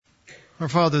Our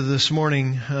Father, this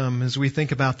morning, as we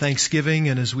think about Thanksgiving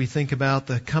and as we think about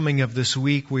the coming of this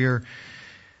week, we are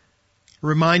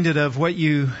reminded of what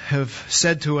you have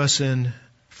said to us in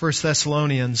 1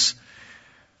 Thessalonians,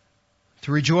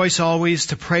 to rejoice always,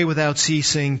 to pray without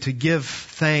ceasing, to give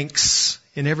thanks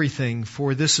in everything,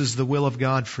 for this is the will of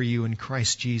God for you in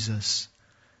Christ Jesus.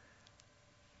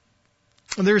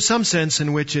 And there is some sense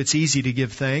in which it's easy to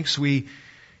give thanks. We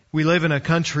live in a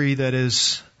country that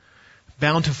is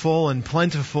bountiful and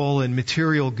plentiful in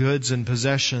material goods and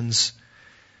possessions.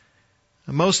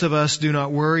 Most of us do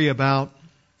not worry about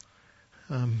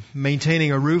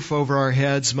maintaining a roof over our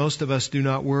heads. Most of us do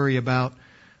not worry about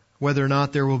whether or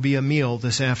not there will be a meal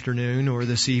this afternoon or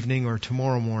this evening or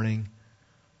tomorrow morning.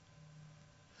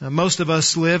 Most of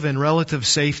us live in relative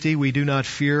safety. We do not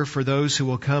fear for those who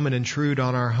will come and intrude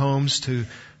on our homes to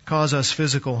cause us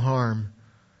physical harm.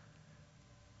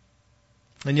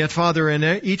 And yet, Father, in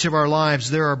each of our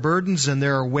lives, there are burdens and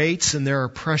there are weights and there are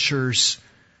pressures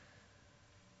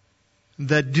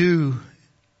that do,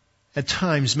 at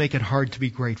times, make it hard to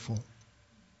be grateful.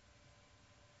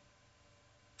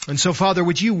 And so, Father,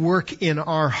 would you work in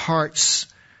our hearts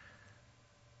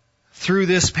through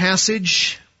this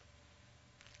passage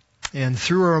and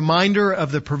through a reminder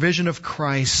of the provision of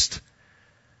Christ,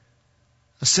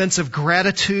 a sense of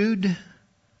gratitude,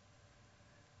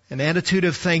 an attitude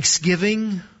of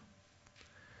thanksgiving,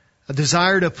 a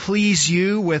desire to please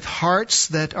you with hearts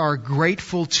that are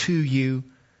grateful to you,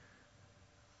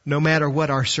 no matter what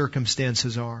our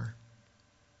circumstances are.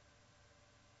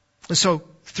 And so,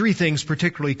 three things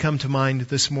particularly come to mind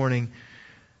this morning.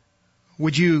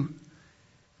 Would you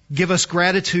give us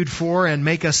gratitude for and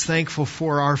make us thankful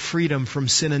for our freedom from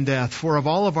sin and death? For of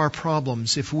all of our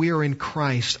problems, if we are in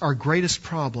Christ, our greatest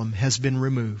problem has been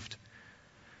removed.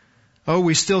 Oh,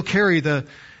 we still carry the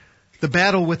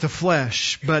battle with the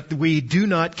flesh, but we do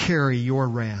not carry your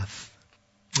wrath.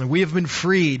 We have been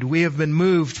freed. We have been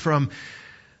moved from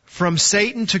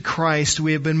Satan to Christ.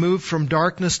 We have been moved from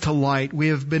darkness to light. We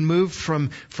have been moved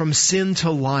from sin to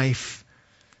life.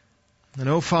 And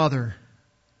oh, Father,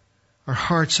 our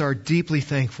hearts are deeply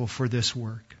thankful for this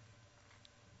work.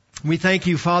 We thank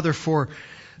you, Father, for,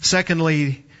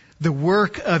 secondly, the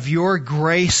work of your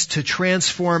grace to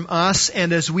transform us.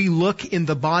 And as we look in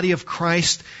the body of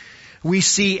Christ, we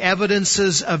see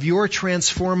evidences of your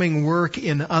transforming work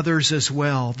in others as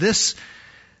well. This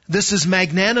is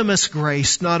magnanimous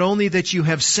grace, not only that you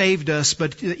have saved us,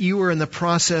 but that you are in the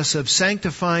process of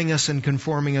sanctifying us and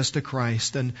conforming us to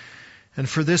Christ. And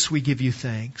for this we give you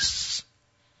thanks.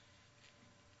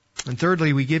 And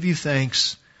thirdly, we give you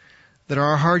thanks that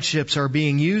our hardships are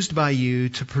being used by you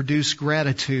to produce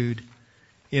gratitude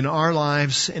in our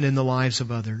lives and in the lives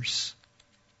of others.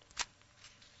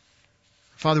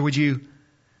 Father, would you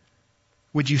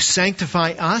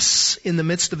sanctify us in the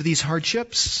midst of these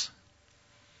hardships?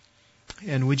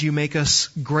 And would you make us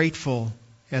grateful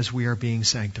as we are being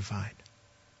sanctified?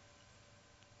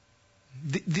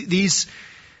 These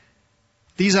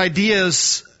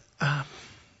ideas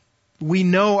we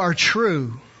know are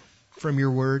true from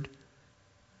your word,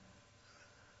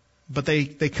 but they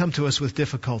come to us with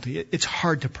difficulty. It's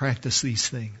hard to practice these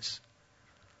things.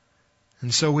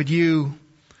 And so would you,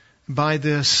 by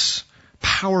this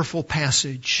powerful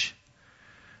passage,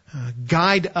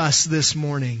 guide us this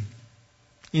morning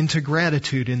into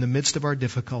gratitude in the midst of our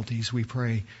difficulties, we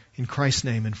pray in Christ's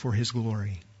name and for His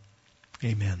glory.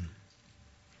 Amen.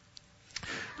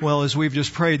 Well, as we've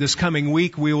just prayed, this coming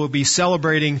week we will be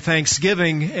celebrating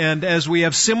Thanksgiving, and as we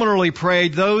have similarly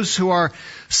prayed, those who are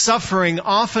suffering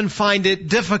often find it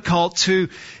difficult to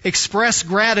express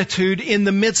gratitude in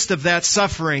the midst of that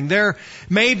suffering. There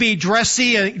may be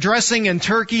dressing and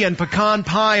turkey and pecan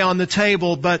pie on the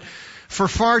table, but for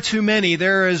far too many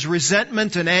there is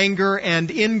resentment and anger and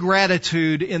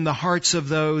ingratitude in the hearts of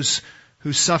those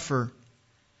who suffer.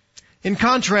 In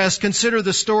contrast, consider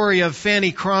the story of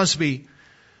Fanny Crosby,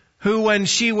 who, when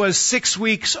she was 6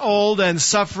 weeks old and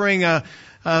suffering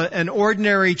an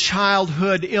ordinary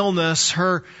childhood illness,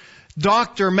 her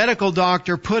medical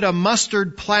doctor, put a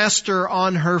mustard plaster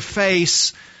on her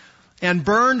face and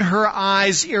burned her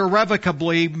eyes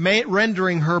irrevocably,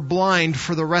 rendering her blind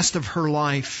for the rest of her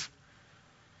life.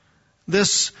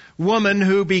 This woman,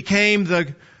 who became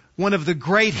one of the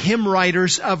great hymn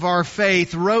writers of our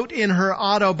faith, wrote in her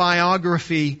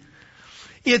autobiography,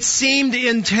 "It seemed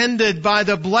intended by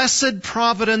the blessed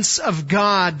providence of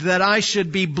God that I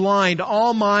should be blind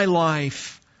all my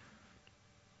life.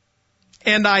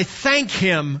 And I thank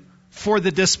Him for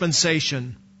the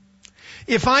dispensation.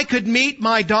 If I could meet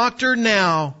my doctor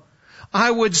now,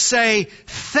 I would say,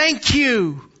 thank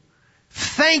you,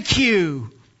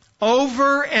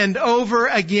 over and over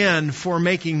again for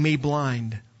making me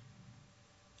blind.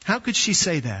 How could she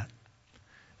say that?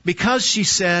 Because she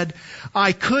said,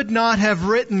 I could not have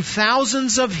written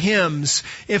thousands of hymns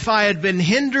if I had been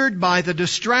hindered by the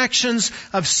distractions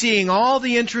of seeing all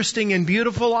the interesting and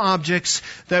beautiful objects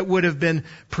that would have been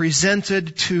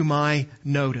presented to my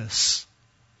notice.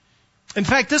 In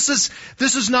fact, this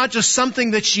is not just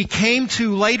something that she came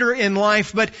to later in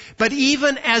life, but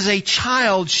even as a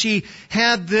child, she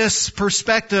had this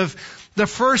perspective. The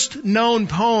first known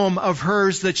poem of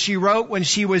hers that she wrote when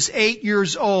she was 8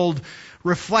 years old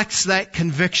reflects that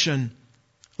conviction.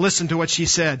 Listen to what she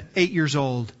said, 8 years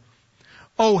old.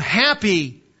 Oh, what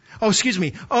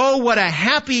a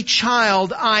happy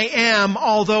child I am,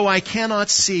 although I cannot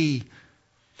see.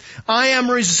 I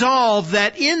am resolved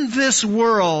that in this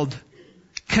world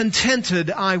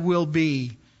contented I will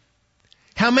be.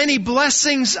 How many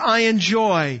blessings I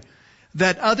enjoy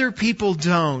that other people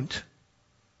don't.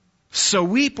 So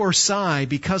weep or sigh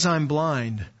because I'm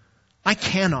blind. I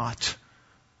cannot,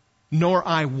 nor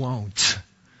I won't.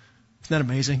 Isn't that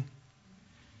amazing?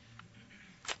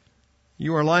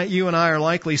 You and I are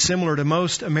likely similar to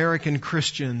most American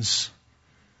Christians.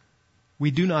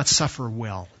 We do not suffer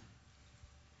well.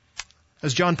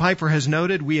 As John Piper has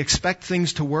noted, we expect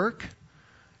things to work.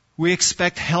 We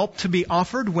expect help to be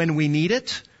offered when we need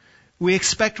it. We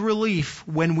expect relief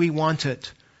when we want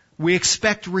it. We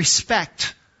expect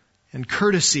respect and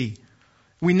courtesy.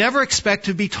 We never expect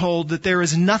to be told that there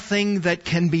is nothing that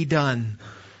can be done.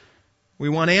 We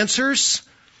want answers.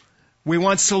 We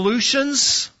want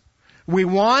solutions. We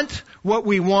want what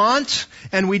we want,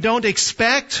 and we don't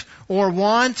expect or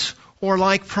want or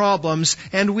like problems.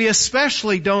 And we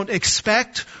especially don't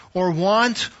expect or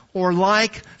want or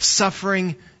like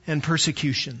suffering and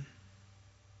persecution.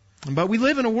 But we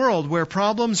live in a world where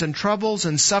problems and troubles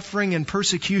and suffering and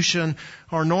persecution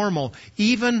are normal,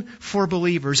 even for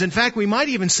believers. In fact, we might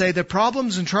even say that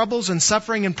problems and troubles and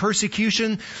suffering and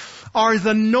persecution are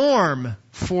the norm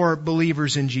for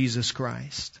believers in Jesus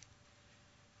Christ.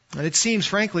 And it seems,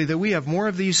 frankly, that we have more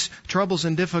of these troubles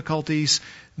and difficulties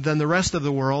than the rest of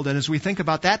the world. And as we think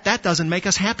about that, that doesn't make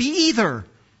us happy either.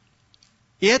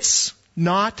 It's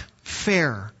not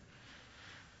fair.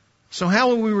 So how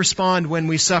will we respond when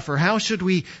we suffer? How should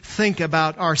we think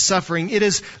about our suffering? It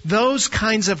is those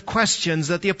kinds of questions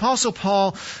that the Apostle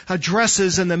Paul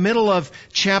addresses in the middle of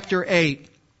chapter 8.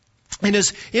 In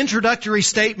his introductory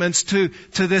statements to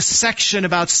this section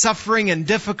about suffering and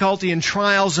difficulty and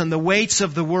trials and the weights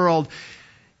of the world,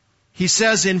 he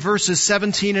says in verses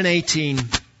 17 and 18,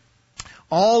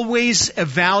 always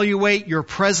evaluate your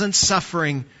present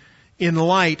suffering in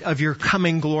light of your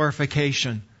coming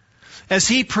glorification. As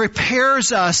he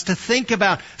prepares us to think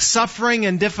about suffering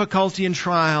and difficulty and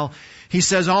trial, he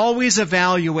says, always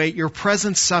evaluate your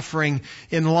present suffering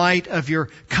in light of your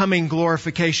coming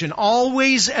glorification.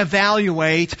 Always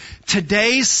evaluate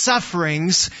today's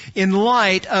sufferings in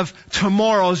light of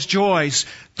tomorrow's joys.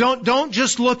 Don't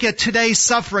just look at today's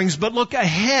sufferings, but look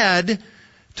ahead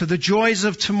to the joys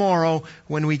of tomorrow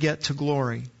when we get to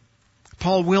glory.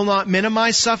 Paul will not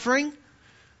minimize suffering.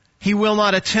 He will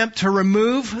not attempt to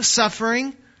remove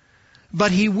suffering,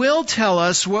 but he will tell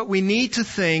us what we need to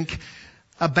think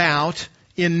about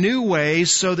in new ways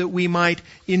so that we might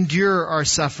endure our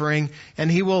suffering.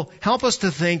 And he will help us to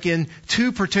think in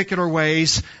two particular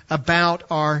ways about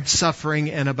our suffering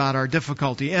and about our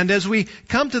difficulty. And as we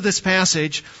come to this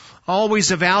passage,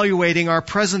 always evaluating our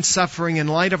present suffering in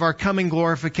light of our coming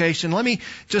glorification, let me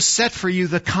just set for you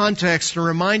the context and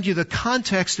remind you the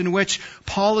context in which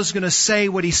Paul is going to say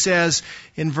what he says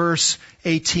in verse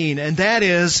 18. And that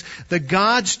is that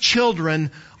God's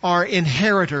children are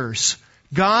inheritors.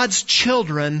 God's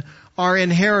children are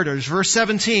inheritors. Verse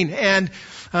 17, and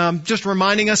just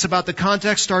reminding us about the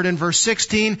context, start in verse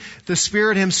 16. The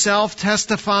Spirit Himself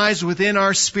testifies within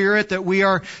our spirit that we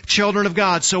are children of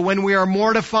God. So when we are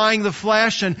mortifying the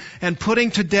flesh and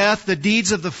putting to death the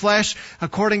deeds of the flesh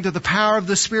according to the power of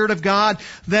the Spirit of God,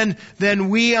 then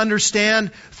we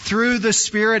understand through the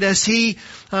Spirit as He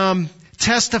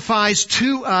testifies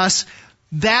to us,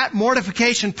 that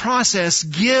mortification process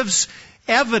gives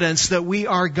evidence that we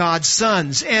are God's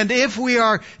sons. And if we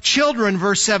are children,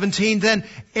 verse 17, then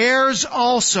heirs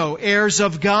also, heirs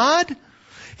of God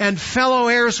and fellow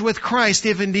heirs with Christ,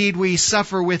 if indeed we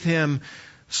suffer with Him,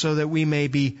 so that we may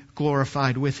be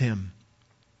glorified with Him.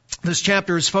 This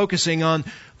chapter is focusing on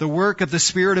the work of the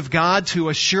Spirit of God to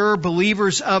assure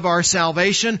believers of our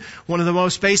salvation. One of the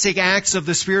most basic acts of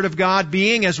the Spirit of God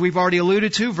being, as we've already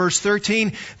alluded to, verse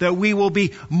 13, that we will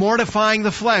be mortifying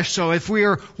the flesh. So if we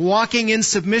are walking in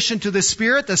submission to the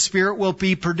Spirit will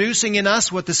be producing in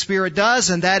us what the Spirit does,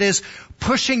 and that is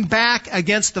pushing back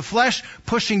against the flesh,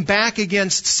 pushing back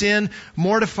against sin,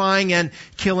 mortifying and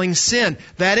killing sin.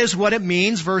 That is what it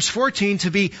means, verse 14, to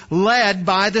be led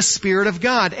by the Spirit of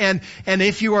God. And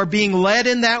if you are being led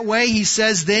in that way, he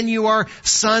says, then you are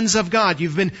sons of God.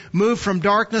 You've been moved from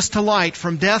darkness to light,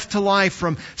 from death to life,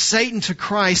 from Satan to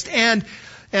Christ, and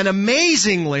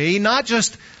amazingly, not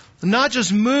just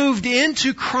moved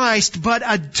into Christ, but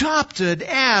adopted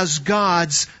as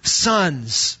God's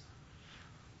sons.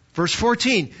 Verse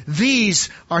 14, these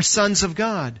are sons of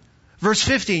God. Verse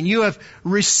 15, you have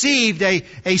received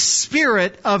a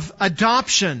spirit of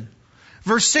adoption.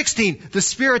 Verse 16, the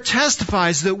Spirit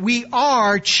testifies that we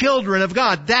are children of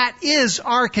God. That is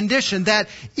our condition. That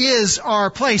is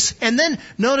our place. And then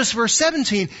notice verse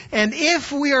 17, and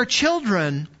if we are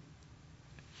children,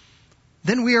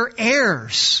 then we are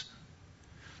heirs.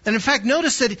 And in fact,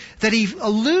 notice that he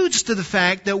alludes to the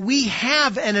fact that we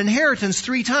have an inheritance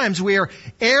 3 times. We are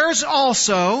heirs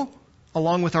also,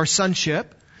 along with our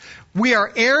sonship. We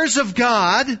are heirs of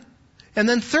God. And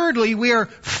then thirdly, we are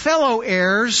fellow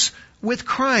heirs with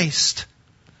Christ.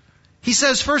 He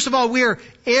says, first of all, we are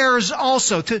heirs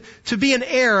also. To be an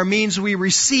heir means we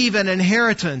receive an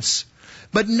inheritance.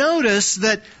 But notice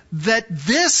that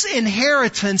this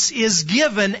inheritance is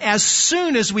given as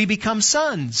soon as we become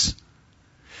sons.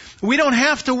 We don't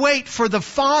have to wait for the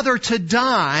father to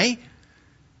die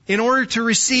in order to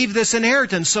receive this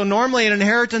inheritance. So normally an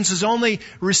inheritance is only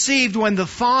received when the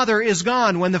father is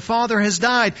gone, when the father has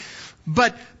died.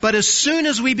 But as soon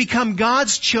as we become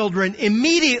God's children,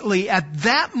 immediately at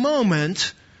that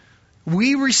moment,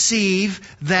 we receive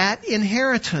that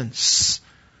inheritance.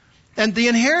 And the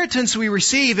inheritance we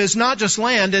receive is not just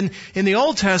land. And in the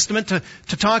Old Testament, to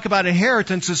talk about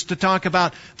inheritance is to talk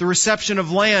about the reception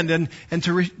of land and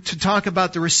to talk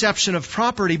about the reception of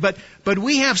property. But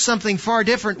we have something far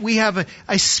different. We have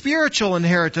a spiritual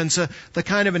inheritance, the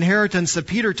kind of inheritance that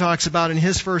Peter talks about in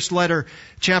his first letter,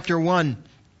 chapter 1.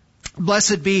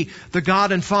 Blessed be the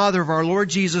God and Father of our Lord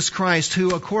Jesus Christ,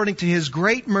 who, according to His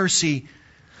great mercy,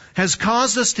 has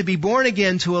caused us to be born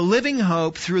again to a living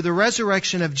hope through the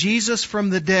resurrection of Jesus from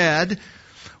the dead.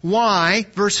 Why?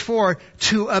 Verse 4,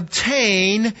 to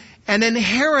obtain an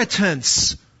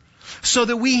inheritance. So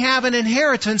that we have an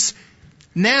inheritance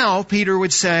now, Peter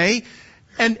would say,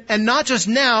 and not just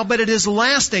now, but it is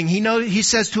lasting. He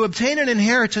says to obtain an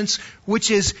inheritance which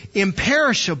is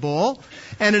imperishable,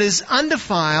 and it is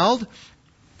undefiled,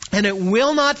 and it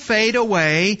will not fade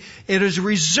away. It is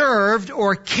reserved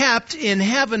or kept in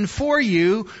heaven for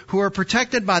you who are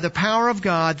protected by the power of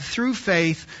God through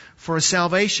faith for a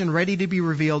salvation ready to be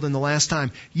revealed in the last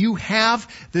time. You have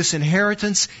this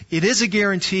inheritance. It is a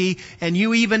guarantee, and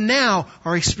you even now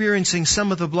are experiencing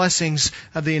some of the blessings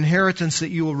of the inheritance that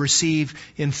you will receive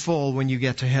in full when you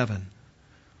get to heaven.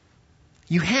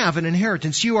 You have an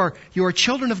inheritance. You are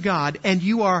children of God, and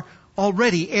you are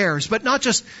already heirs. But not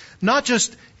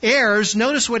just heirs.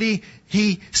 Notice what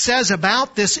he says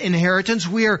about this inheritance.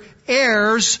 We are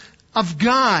heirs of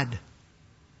God.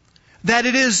 That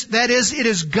it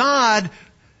is God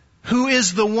who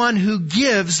is the one who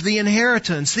gives the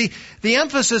inheritance. The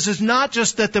emphasis is not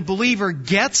just that the believer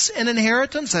gets an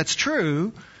inheritance. That's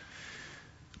true.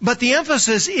 But the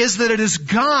emphasis is that it is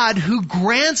God who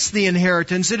grants the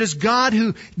inheritance. It is God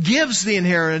who gives the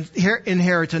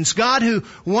inheritance. God who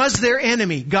was their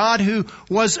enemy. God who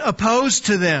was opposed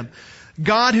to them.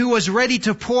 God who was ready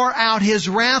to pour out His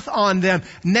wrath on them.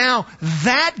 Now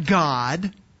that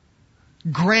God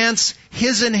grants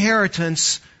His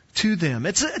inheritance to them.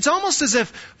 It's almost as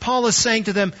if Paul is saying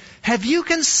to them, have you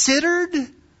considered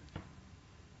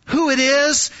who it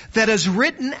is that has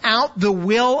written out the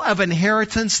will of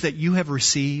inheritance that you have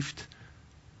received?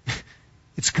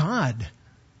 It's God.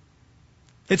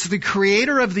 It's the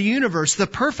Creator of the universe, the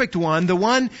perfect one, the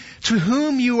one to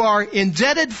whom you are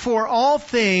indebted for all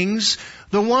things,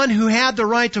 the one who had the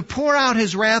right to pour out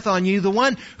His wrath on you, the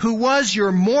one who was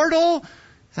your mortal,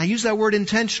 I use that word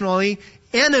intentionally,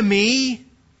 enemy.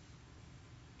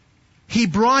 He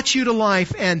brought you to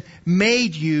life and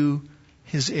made you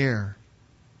His heir.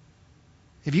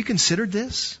 Have you considered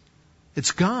this?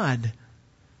 It's God.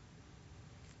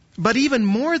 But even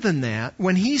more than that,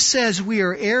 when He says we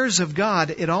are heirs of God,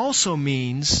 it also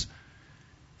means,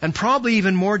 and probably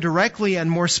even more directly and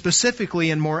more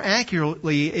specifically and more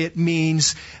accurately, it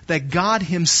means that God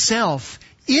Himself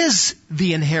is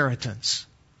the inheritance.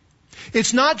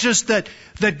 It's not just that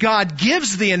God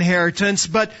gives the inheritance,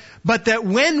 but that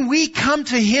when we come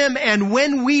to Him and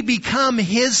when we become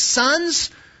His sons,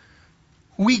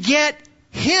 we get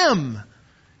Him.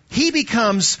 He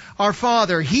becomes our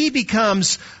Father. He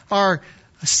becomes our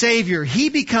Savior. He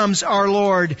becomes our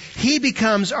Lord. He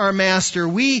becomes our Master.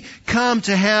 We come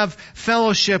to have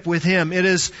fellowship with Him. It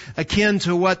is akin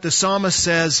to what the psalmist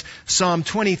says, Psalm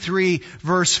 23,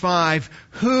 verse 5.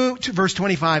 Verse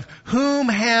 25, whom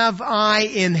have I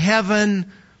in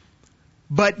heaven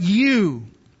but you?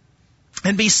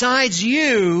 And besides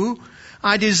you,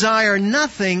 I desire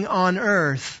nothing on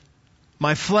earth.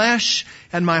 My flesh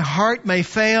and my heart may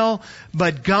fail,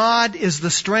 but God is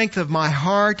the strength of my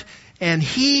heart, and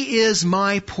He is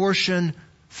my portion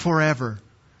forever.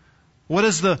 What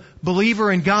does the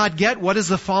believer in God get? What does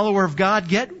the follower of God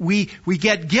get? We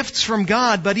get gifts from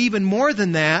God, but even more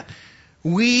than that,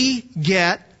 we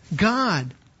get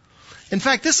God. In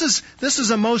fact, this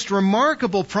is a most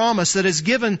remarkable promise that is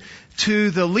given to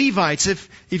the Levites. If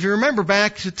you remember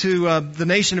back to the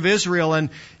nation of Israel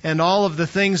and all of the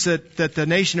things that the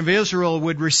nation of Israel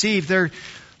would receive, there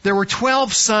were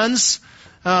 12 sons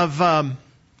of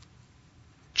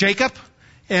Jacob,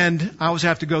 and I always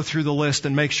have to go through the list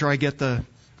and make sure I get the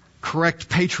correct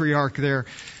patriarch there.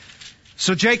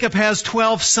 So Jacob has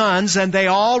 12 sons, and they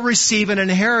all receive an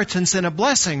inheritance and a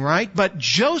blessing, right? But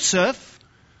Joseph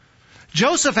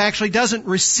actually doesn't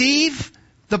receive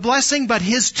the blessing, but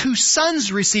his 2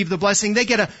 sons receive the blessing. They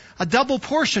get a double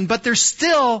portion, but there's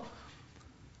still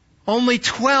only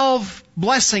 12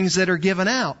 blessings that are given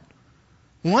out.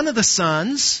 One of the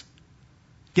sons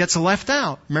gets left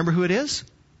out. Remember who it is?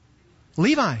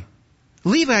 Levi.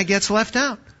 Levi gets left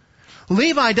out.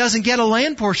 Levi doesn't get a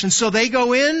land portion, so they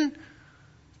go in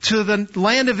to the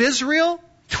land of Israel.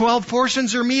 12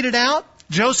 portions are meted out.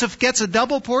 Joseph gets a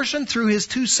double portion through his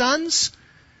 2 sons.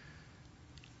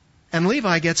 And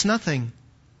Levi gets nothing.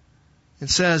 It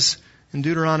says in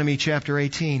Deuteronomy chapter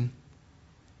 18,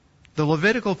 the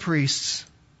Levitical priests,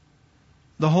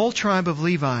 the whole tribe of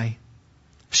Levi,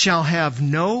 shall have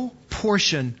no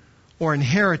portion or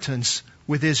inheritance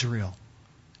with Israel.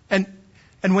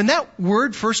 And when that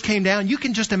word first came down, you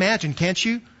can just imagine, can't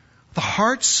you? The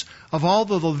hearts of all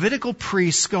the Levitical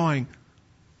priests going,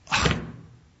 oh,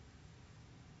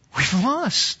 we've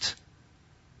lost.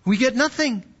 We get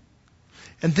nothing.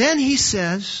 And then he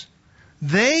says,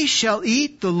 they shall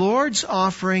eat the Lord's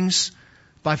offerings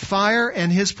by fire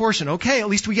and His portion. Okay, at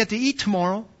least we get to eat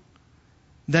tomorrow.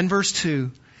 Then verse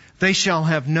 2, they shall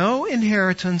have no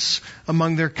inheritance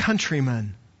among their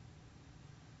countrymen.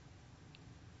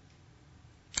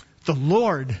 The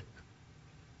Lord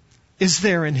is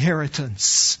their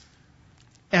inheritance,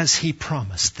 as He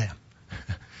promised them.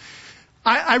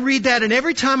 I read that, and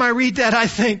every time I read that, I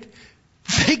think,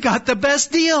 they got the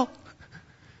best deal.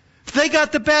 They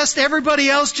got the best. Everybody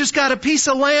else just got a piece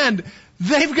of land.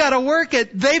 They've got to work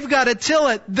it. They've got to till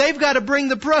it. They've got to bring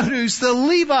the produce. The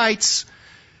Levites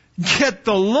get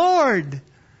the Lord.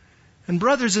 And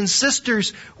brothers and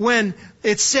sisters, when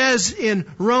it says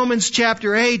in Romans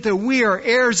chapter 8 that we are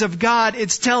heirs of God,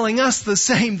 it's telling us the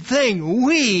same thing.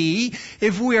 We,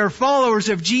 if we are followers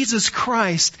of Jesus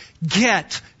Christ,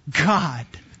 get God.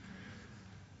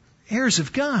 Heirs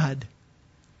of God.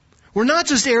 We're not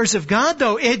just heirs of God,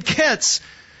 though. It gets,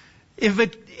 if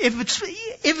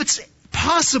it's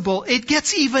possible, it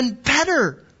gets even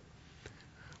better.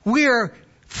 We are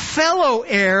fellow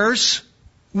heirs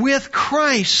with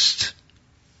Christ.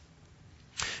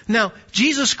 Now,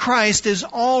 Jesus Christ is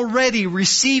already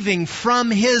receiving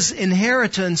from His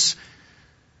inheritance,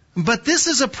 but this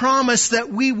is a promise that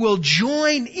we will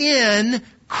join in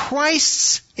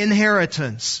Christ's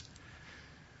inheritance.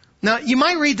 Now, you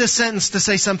might read this sentence to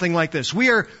say something like this. We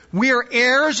are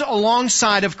heirs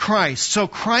alongside of Christ. So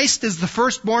Christ is the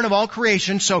firstborn of all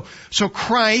creation. So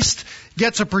Christ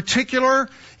gets a particular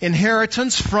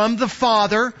inheritance from the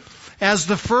Father as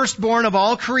the firstborn of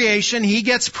all creation. He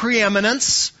gets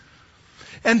preeminence.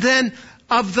 And then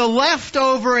of the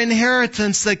leftover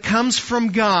inheritance that comes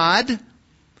from God,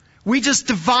 we just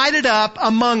divide it up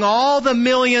among all the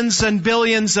millions and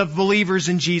billions of believers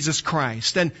in Jesus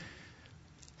Christ.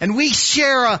 And we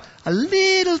share a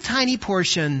little tiny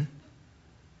portion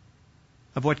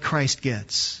of what Christ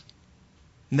gets.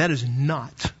 And that is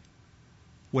not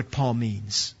what Paul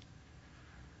means.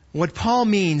 What Paul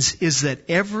means is that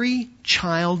every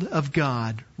child of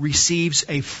God receives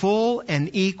a full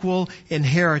and equal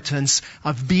inheritance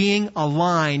of being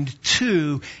aligned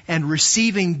to and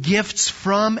receiving gifts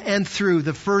from and through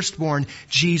the firstborn,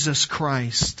 Jesus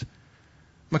Christ.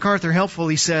 MacArthur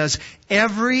helpfully says,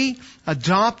 every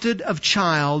adopted of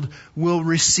child will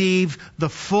receive the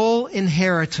full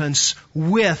inheritance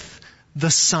with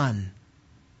the Son.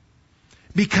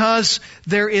 Because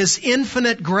there is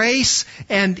infinite grace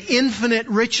and infinite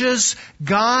riches,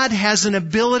 God has an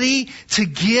ability to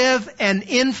give an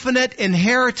infinite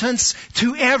inheritance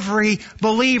to every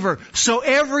believer. So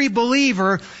every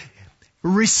believer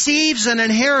receives an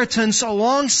inheritance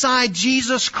alongside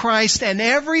Jesus Christ, and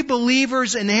every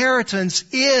believer's inheritance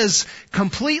is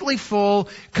completely full,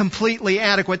 completely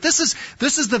adequate. This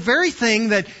is the very thing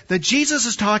that Jesus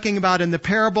is talking about in the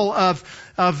parable of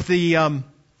the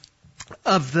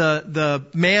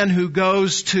man who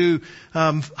goes to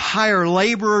hire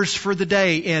laborers for the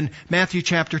day in Matthew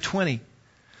chapter 20.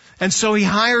 And so he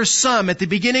hires some at the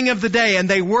beginning of the day, and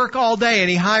they work all day, and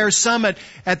he hires some at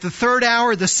the 3rd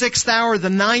hour, the 6th hour, the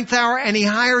 9th hour, and he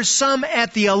hires some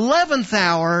at the 11th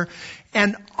hour,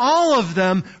 and all of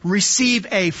them receive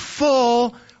a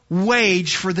full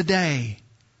wage for the day.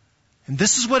 And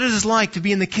this is what it is like to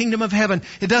be in the kingdom of heaven.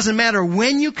 It doesn't matter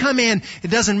when you come in.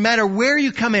 It doesn't matter where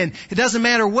you come in. It doesn't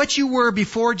matter what you were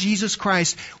before Jesus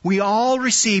Christ. We all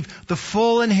receive the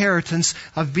full inheritance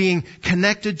of being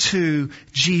connected to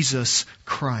Jesus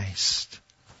Christ.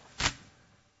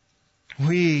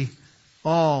 We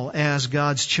all, as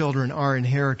God's children, are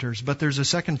inheritors. But there's a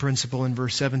second principle in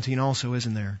verse 17 also,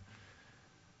 isn't there?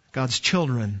 God's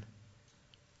children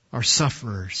are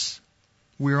sufferers.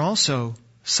 We're also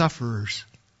sufferers.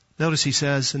 Notice he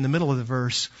says in the middle of the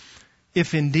verse,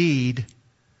 if indeed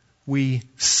we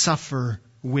suffer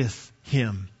with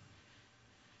Him.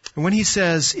 And when he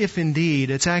says, if indeed,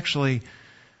 it's actually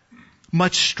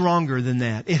much stronger than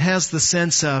that. It has the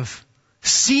sense of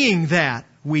seeing that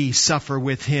we suffer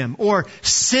with Him, or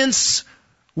since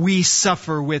we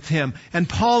suffer with Him. And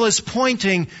Paul is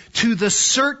pointing to the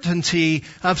certainty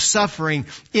of suffering.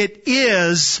 It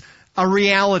is a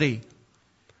reality.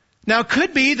 Now, it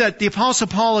could be that the Apostle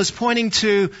Paul is pointing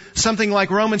to something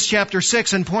like Romans chapter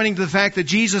 6 and pointing to the fact that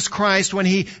Jesus Christ, when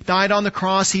He died on the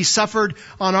cross, He suffered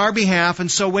on our behalf.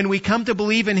 And so when we come to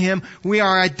believe in Him, we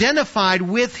are identified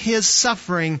with His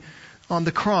suffering on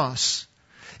the cross.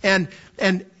 And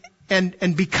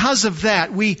because of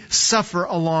that, we suffer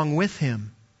along with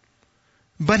Him.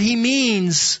 But He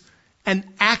means an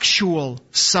actual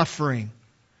suffering.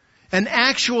 An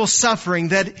actual suffering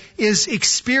that is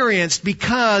experienced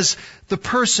because the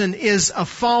person is a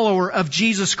follower of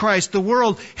Jesus Christ. The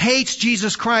world hates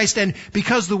Jesus Christ, and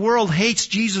because the world hates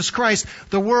Jesus Christ,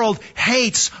 the world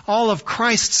hates all of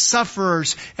Christ's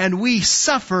sufferers, and we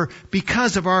suffer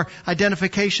because of our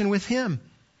identification with Him.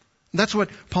 That's what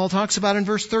Paul talks about in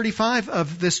verse 35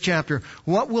 of this chapter.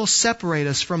 What will separate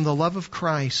us from the love of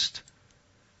Christ?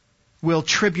 Will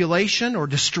tribulation or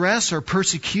distress or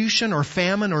persecution or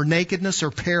famine or nakedness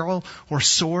or peril or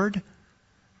sword?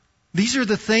 These are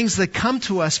the things that come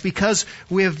to us because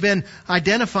we have been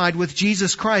identified with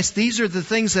Jesus Christ. These are the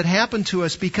things that happen to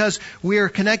us because we are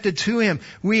connected to Him.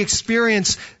 We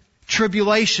experience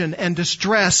tribulation and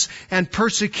distress and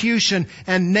persecution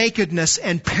and nakedness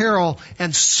and peril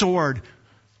and sword.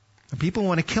 People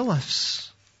want to kill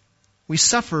us. We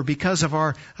suffer because of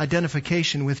our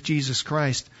identification with Jesus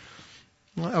Christ.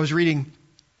 I was reading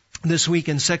this week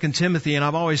in 2 Timothy, and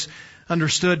I've always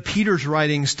understood Peter's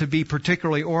writings to be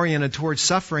particularly oriented towards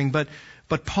suffering. But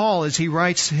Paul, as he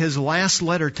writes his last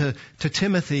letter to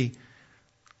Timothy,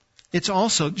 it's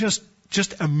also just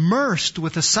immersed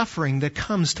with the suffering that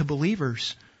comes to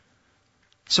believers.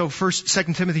 So 2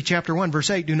 Timothy chapter 1, verse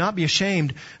 8, do not be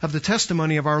ashamed of the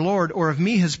testimony of our Lord or of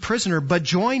me, His prisoner, but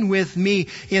join with me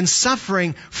in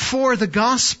suffering for the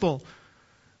gospel,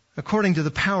 according to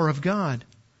the power of God.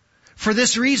 For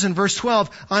this reason, verse 12,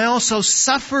 I also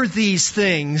suffer these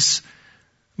things,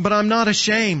 but I'm not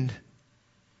ashamed.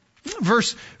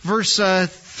 Verse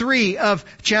 3 of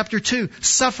chapter 2,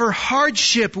 suffer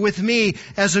hardship with me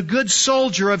as a good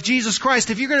soldier of Jesus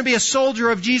Christ. If you're going to be a soldier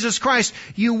of Jesus Christ,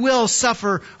 you will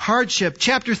suffer hardship.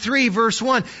 Chapter 3, verse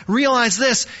 1, realize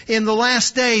this, in the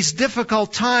last days,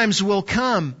 difficult times will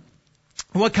come.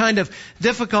 What kind of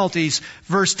difficulties?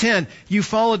 Verse 10, you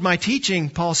followed my teaching,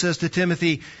 Paul says to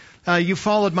Timothy. You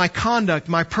followed my conduct,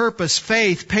 my purpose,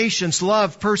 faith, patience,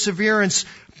 love, perseverance,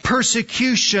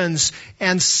 persecutions,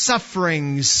 and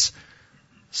sufferings,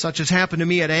 such as happened to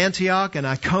me at Antioch and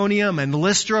Iconium and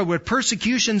Lystra. With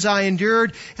persecutions I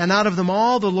endured, and out of them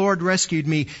all the Lord rescued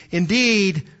me.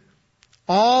 Indeed,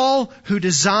 all who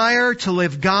desire to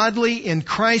live godly in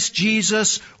Christ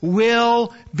Jesus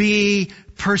will be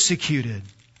persecuted.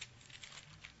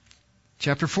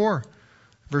 Chapter 4,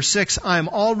 verse 6, I am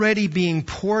already being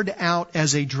poured out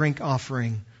as a drink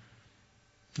offering.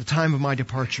 The time of my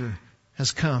departure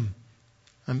has come.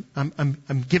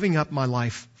 I'm giving up my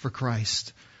life for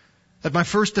Christ. At my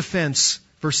first offense,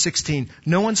 verse 16,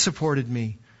 no one supported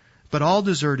me, but all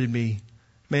deserted me.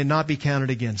 May it not be counted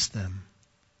against them.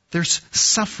 There's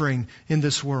suffering in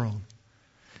this world.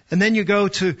 And then you go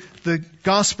to the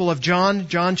Gospel of John,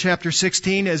 John chapter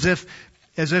 16, as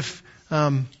if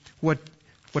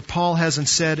what Paul hasn't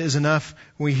said is enough.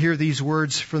 We hear these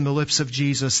words from the lips of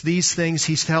Jesus. These things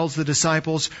he tells the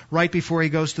disciples right before he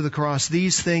goes to the cross.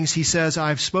 These things he says,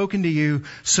 I've spoken to you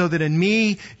so that in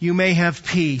me you may have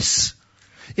peace.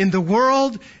 In the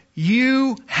world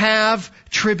you have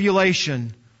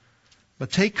tribulation.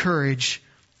 But take courage,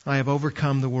 I have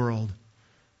overcome the world.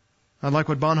 I like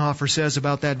what Bonhoeffer says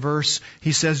about that verse.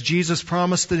 He says Jesus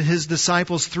promised his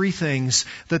disciples three things: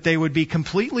 that they would be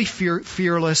completely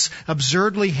fearless,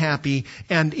 absurdly happy,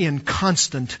 and in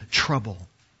constant trouble.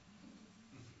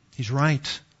 He's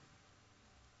right.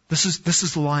 This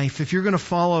is life. If you're going to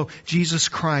follow Jesus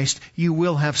Christ, you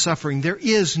will have suffering. There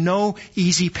is no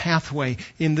easy pathway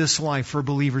in this life for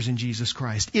believers in Jesus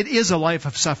Christ. It is a life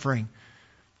of suffering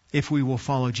if we will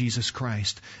follow Jesus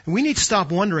Christ. And we need to stop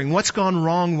wondering what's gone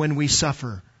wrong when we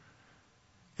suffer.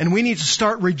 And we need to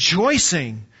start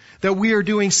rejoicing that we are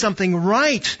doing something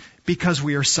right because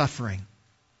we are suffering.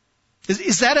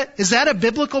 Is that a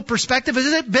biblical perspective?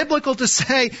 Is it biblical to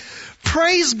say,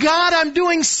 praise God, I'm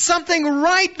doing something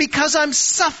right because I'm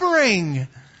suffering?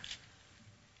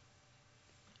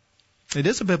 It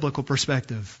is a biblical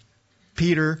perspective.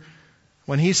 Peter,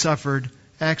 when he suffered,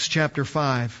 Acts chapter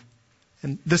 5,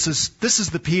 and this is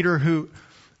the Peter who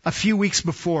a few weeks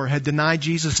before had denied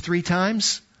Jesus 3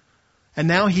 times. And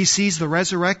now he sees the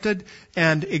resurrected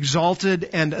and exalted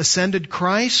and ascended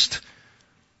Christ.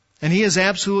 And he is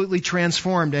absolutely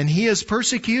transformed. And he is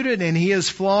persecuted and he is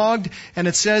flogged. And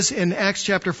it says in Acts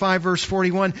chapter 5 verse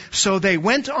 41, so they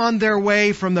went on their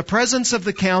way from the presence of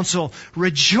the council,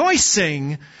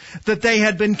 rejoicing that they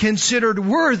had been considered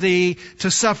worthy to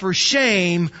suffer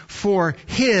shame for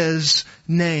his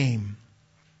name.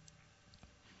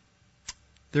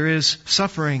 There is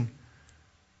suffering,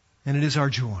 and it is our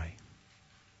joy.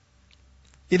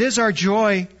 It is our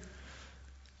joy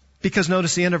because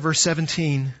notice the end of verse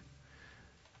 17.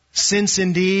 Since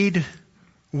indeed,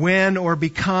 when or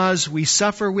because we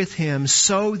suffer with Him,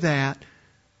 so that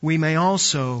we may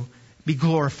also be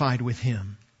glorified with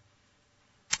Him.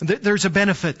 There's a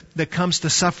benefit that comes to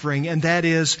suffering, and that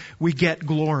is we get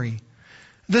glory.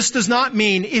 This does not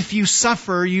mean if you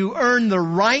suffer, you earn the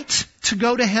right to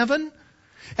go to heaven,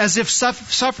 as if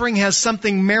suffering has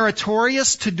something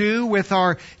meritorious to do with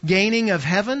our gaining of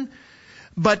heaven.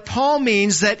 But Paul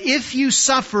means that if you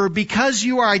suffer because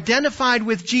you are identified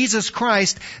with Jesus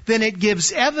Christ, then it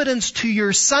gives evidence to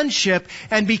your sonship.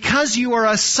 And because you are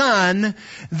a son,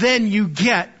 then you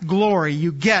get glory,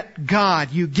 you get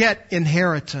God, you get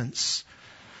inheritance.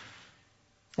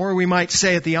 Or we might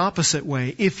say it the opposite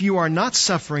way. If you are not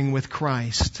suffering with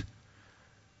Christ,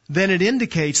 then it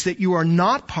indicates that you are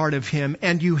not part of Him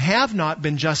and you have not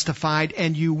been justified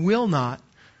and you will not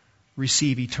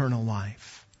receive eternal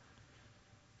life.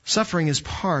 Suffering is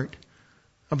part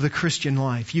of the Christian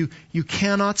life. You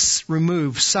cannot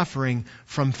remove suffering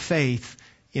from faith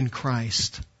in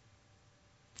Christ.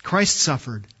 Christ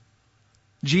suffered.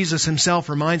 Jesus Himself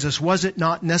reminds us, was it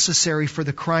not necessary for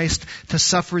the Christ to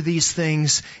suffer these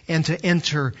things and to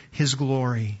enter His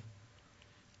glory?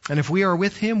 And if we are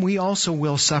with Him, we also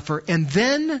will suffer. And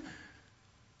then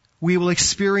we will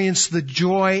experience the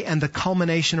joy and the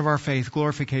culmination of our faith,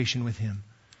 glorification with Him.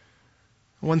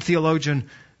 One theologian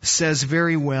says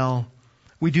very well,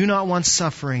 we do not want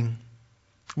suffering.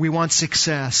 We want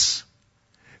success.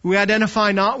 We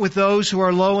identify not with those who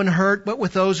are low and hurt, but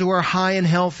with those who are high and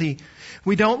healthy.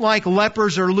 We don't like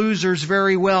lepers or losers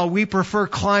very well. We prefer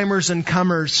climbers and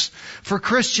comers. For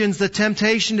Christians, the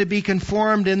temptation to be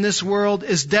conformed in this world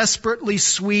is desperately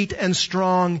sweet and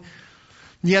strong.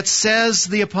 Yet says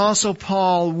the Apostle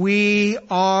Paul, we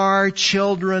are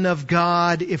children of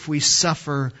God if we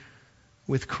suffer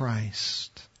with Christ.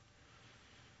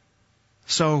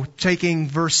 So taking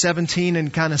verse 17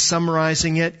 and kind of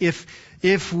summarizing it,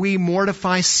 if we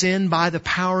mortify sin by the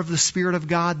power of the Spirit of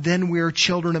God, then we are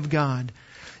children of God.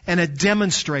 And it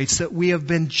demonstrates that we have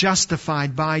been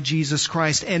justified by Jesus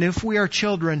Christ. And if we are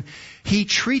children, He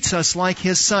treats us like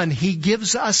His Son. He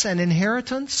gives us an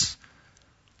inheritance.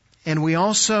 And we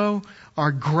also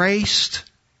are graced.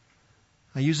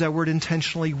 I use that word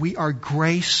intentionally. We are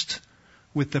graced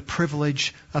with the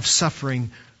privilege of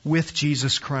suffering with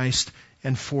Jesus Christ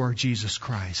and for Jesus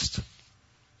Christ.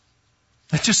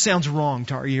 That just sounds wrong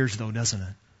to our ears though, doesn't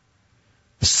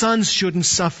it? Sons shouldn't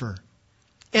suffer.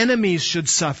 Enemies should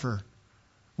suffer.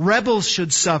 Rebels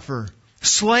should suffer.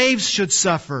 Slaves should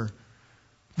suffer.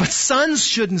 But sons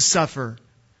shouldn't suffer.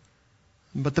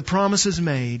 But the promise is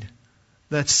made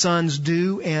that sons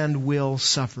do and will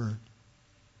suffer.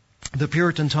 The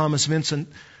Puritan Thomas Vincent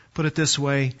put it this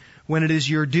way: when it is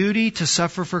your duty to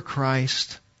suffer for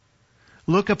Christ,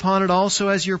 look upon it also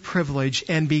as your privilege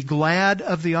and be glad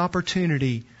of the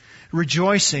opportunity,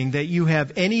 rejoicing that you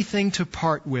have anything to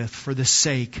part with for the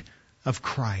sake of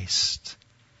Christ.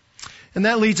 And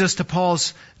that leads us to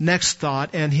Paul's next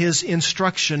thought and his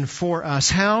instruction for us.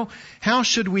 How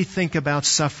should we think about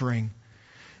suffering?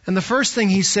 And the first thing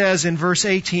he says in verse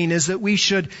 18 is that we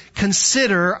should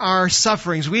consider our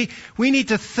sufferings. We need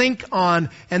to think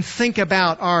on and think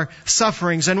about our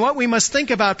sufferings. And what we must think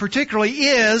about particularly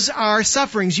is our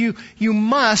sufferings. You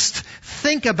must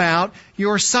think about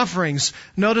your sufferings.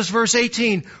 Notice verse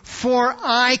 18. For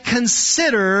I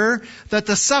consider that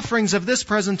the sufferings of this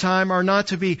present time are not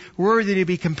to be worthy to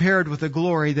be compared with the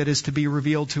glory that is to be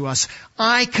revealed to us.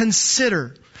 I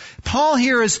consider. Paul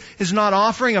here is not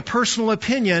offering a personal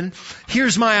opinion.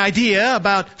 Here's my idea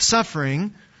about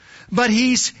suffering. But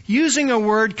he's using a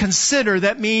word, consider,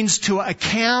 that means to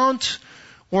account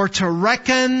or to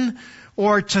reckon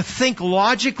or to think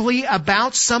logically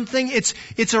about something.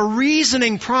 It's a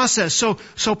reasoning process.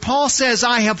 So Paul says,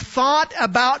 I have thought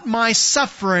about my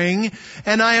suffering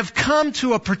and I have come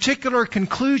to a particular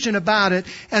conclusion about it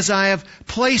as I have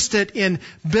placed it in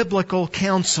biblical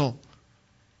counsel.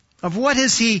 Of what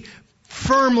is he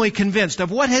firmly convinced? Of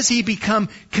what has he become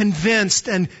convinced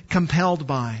and compelled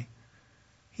by?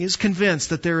 He is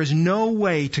convinced that there is no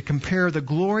way to compare the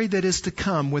glory that is to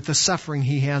come with the suffering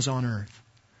he has on earth.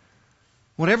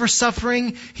 Whatever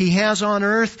suffering he has on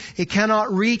earth, it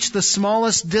cannot reach the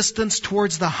smallest distance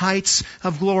towards the heights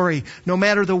of glory. No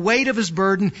matter the weight of his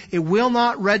burden, it will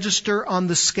not register on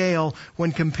the scale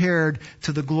when compared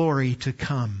to the glory to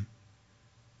come.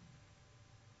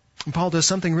 And Paul does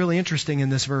something really interesting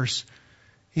in this verse.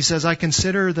 He says, I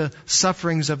consider the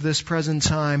sufferings of this present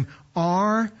time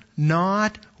are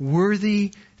not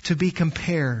worthy to be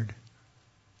compared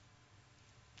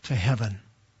to heaven.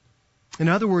 In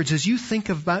other words, as you think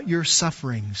about your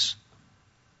sufferings,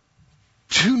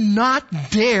 do not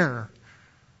dare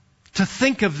to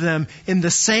think of them in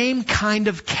the same kind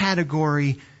of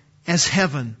category as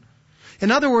heaven. In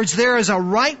other words, there is a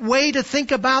right way to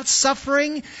think about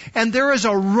suffering, and there is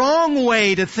a wrong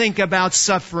way to think about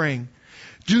suffering.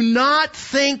 Do not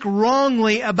think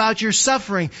wrongly about your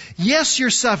suffering. Yes,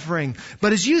 you're suffering,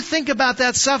 but as you think about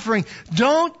that suffering,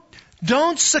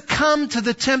 don't succumb to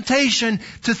the temptation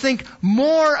to think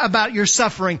more about your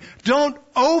suffering. Don't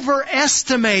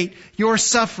overestimate your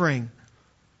suffering.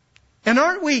 And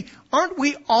aren't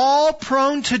we all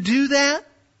prone to do that?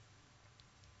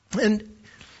 And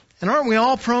aren't we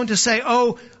all prone to say,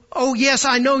 oh yes,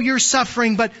 I know you're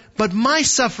suffering, but my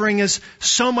suffering is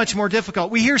so much more difficult.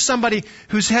 We hear somebody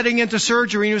who's heading into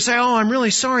surgery and you say, oh, I'm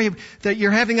really sorry that you're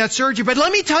having that surgery, but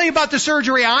let me tell you about the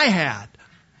surgery I had.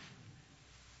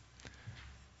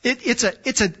 It's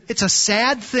a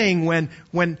sad thing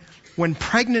when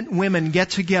pregnant women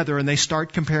get together and they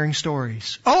start comparing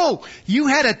stories. Oh, you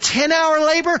had a 10-hour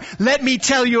labor? Let me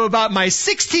tell you about my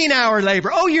 16-hour labor.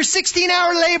 Oh, your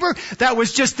 16-hour labor? That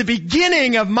was just the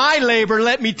beginning of my labor.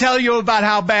 Let me tell you about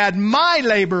how bad my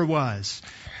labor was.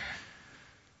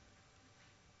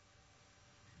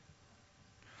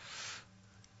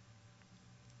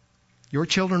 Your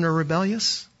children are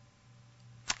rebellious?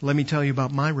 Let me tell you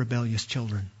about my rebellious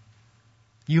children.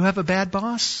 You have a bad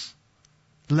boss?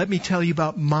 Let me tell you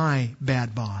about my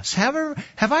bad boss. Have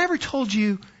I ever told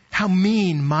you how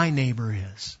mean my neighbor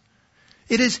is?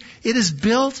 It is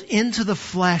built into the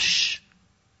flesh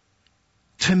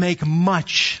to make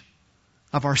much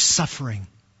of our suffering.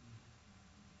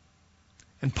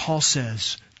 And Paul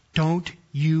says, don't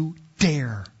you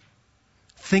dare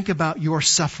think about your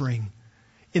suffering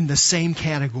in the same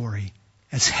category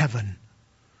as heaven.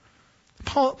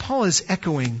 Paul is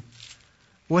echoing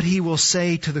what he will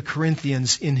say to the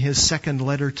Corinthians in his second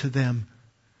letter to them.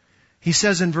 He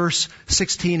says in verse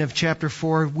 16 of chapter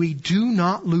 4, we do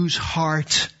not lose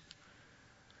heart.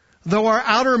 Though our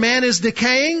outer man is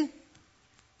decaying,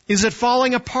 is it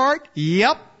falling apart?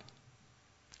 Yep.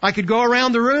 I could go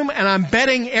around the room and I'm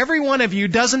betting every one of you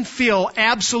doesn't feel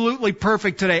absolutely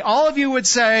perfect today. All of you would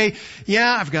say,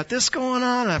 yeah, I've got this going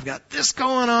on, and I've got this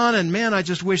going on, and man, I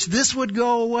just wish this would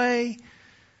go away.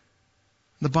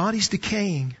 The body's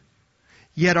decaying.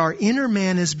 Yet our inner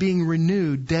man is being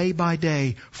renewed day by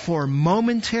day, for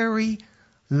momentary,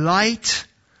 light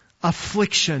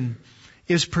affliction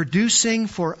is producing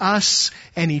for us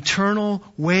an eternal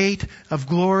weight of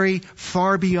glory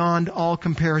far beyond all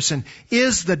comparison.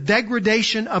 Is the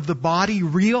degradation of the body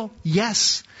real?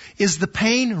 Yes. Is the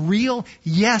pain real?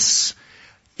 Yes.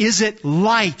 Is it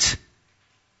light?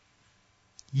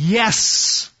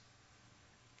 Yes.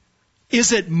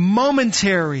 Is it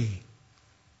momentary?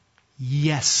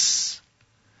 Yes.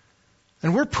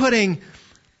 And we're putting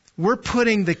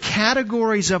the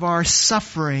categories of our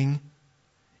suffering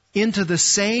into the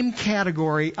same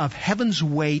category of heaven's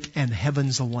weight and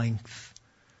heaven's length.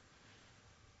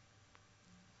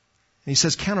 And he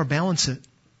says, counterbalance it.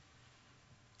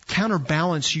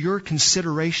 Counterbalance your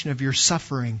consideration of your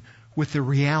suffering with the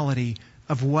reality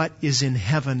of what is in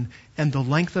heaven and the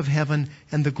length of heaven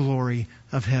and the glory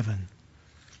of heaven.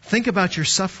 Think about your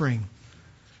suffering,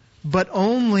 but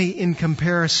only in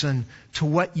comparison to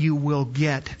what you will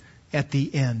get at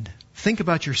the end. Think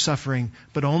about your suffering,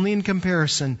 but only in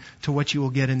comparison to what you will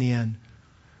get in the end.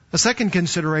 A second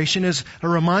consideration is a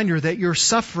reminder that your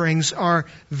sufferings are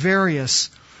various.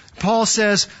 Paul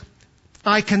says,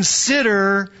 I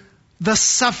consider the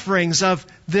sufferings of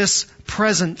this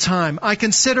present time. I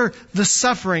consider the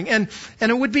suffering. And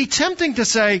it would be tempting to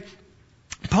say,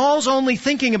 Paul's only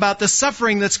thinking about the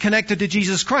suffering that's connected to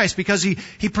Jesus Christ, because he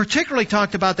particularly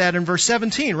talked about that in verse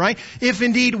 17, right? If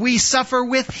indeed we suffer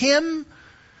with Him,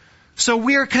 so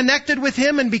we are connected with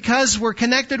Him, and because we're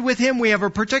connected with Him, we have a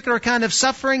particular kind of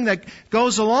suffering that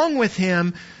goes along with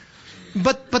Him.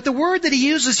 But the word that he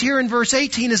uses here in verse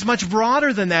 18 is much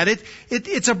broader than that.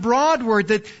 It's a broad word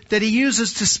that he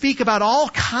uses to speak about all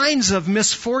kinds of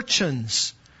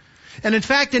misfortunes. And in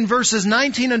fact, in verses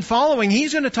 19 and following,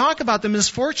 he's going to talk about the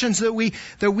misfortunes that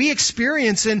we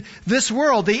experience in this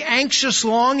world. The anxious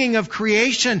longing of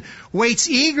creation waits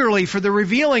eagerly for the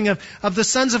revealing of the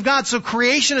sons of God. So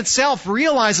creation itself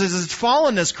realizes its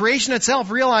fallenness. Creation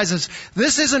itself realizes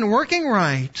this isn't working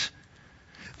right.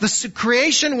 The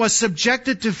creation was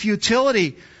subjected to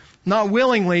futility, not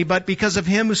willingly, but because of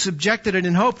Him who subjected it,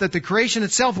 in hope that the creation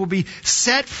itself will be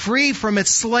set free from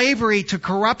its slavery to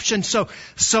corruption. So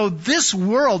this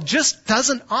world just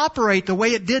doesn't operate the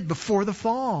way it did before the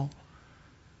fall.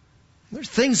 There's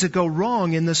things that go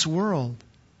wrong in this world.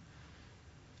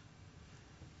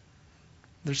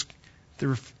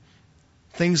 There are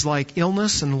things like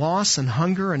illness and loss and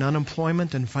hunger and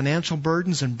unemployment and financial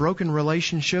burdens and broken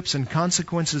relationships and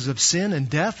consequences of sin and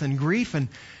death and grief, and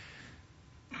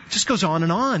it just goes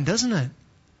on, doesn't it?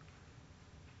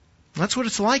 That's what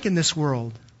it's like in this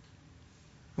world.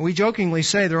 We jokingly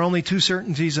say there are only two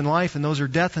certainties in life, and those are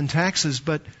death and taxes,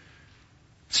 but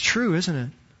it's true, isn't it?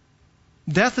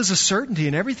 Death is a certainty,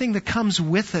 and everything that comes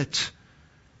with it.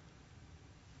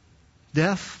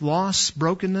 Death, loss,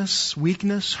 brokenness,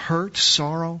 weakness, hurt,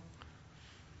 sorrow.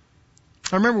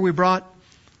 I remember we brought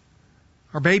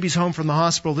our babies home from the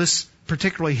hospital. This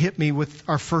particularly hit me with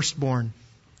our firstborn.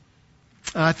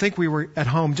 I think we were at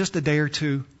home just a day or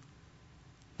two.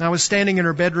 I was standing in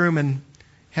her bedroom and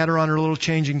had her on her little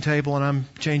changing table, and I'm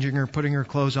changing her, putting her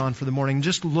clothes on for the morning,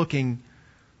 just looking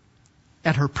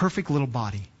at her perfect little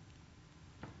body.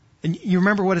 And you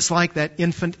remember what it's like, that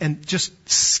infant, and just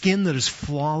skin that is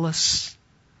flawless.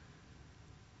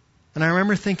 And I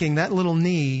remember thinking, that little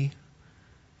knee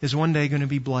is one day going to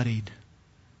be bloodied.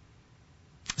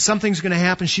 Something's going to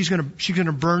happen. She's going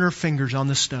to burn her fingers on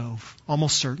the stove,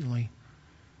 almost certainly.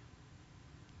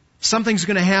 Something's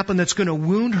going to happen that's going to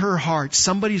wound her heart.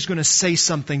 Somebody's going to say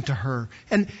something to her,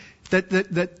 and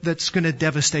that's going to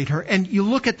devastate her. And you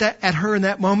look at her in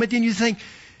that moment, and you think,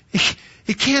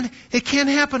 It can't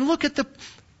happen. Look at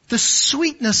the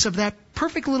sweetness of that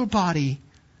perfect little body.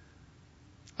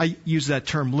 I use that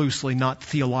term loosely, not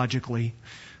theologically.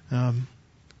 But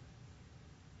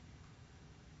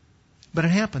it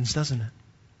happens, doesn't it?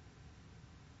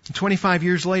 And 25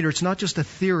 years later, it's not just a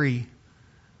theory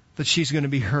that she's going to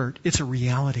be hurt. It's a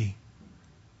reality.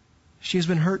 She has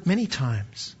been hurt many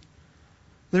times.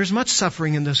 There's much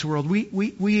suffering in this world.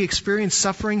 We experience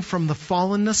suffering from the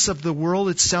fallenness of the world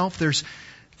itself. There's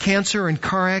cancer and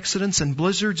car accidents and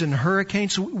blizzards and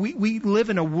hurricanes. We live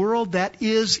in a world that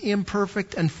is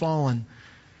imperfect and fallen.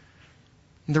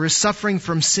 There is suffering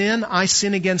from sin. I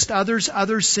sin against others.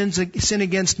 Others sin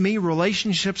against me.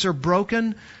 Relationships are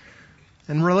broken.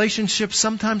 And relationships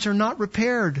sometimes are not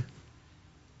repaired.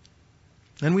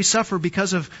 And we suffer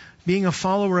because of being a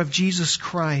follower of Jesus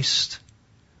Christ.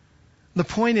 The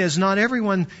point is, not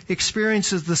everyone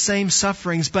experiences the same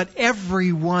sufferings, but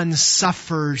everyone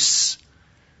suffers.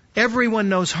 Everyone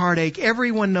knows heartache.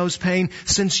 Everyone knows pain.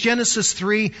 Since Genesis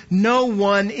 3, no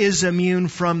one is immune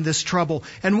from this trouble.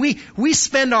 And we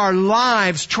spend our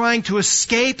lives trying to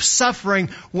escape suffering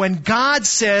when God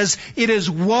says it is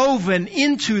woven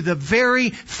into the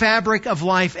very fabric of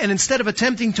life. And instead of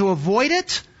attempting to avoid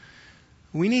it,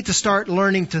 we need to start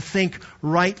learning to think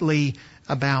rightly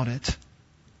about it.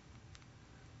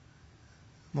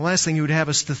 The last thing he would have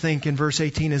us to think in verse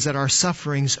 18 is that our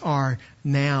sufferings are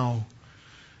now.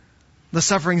 The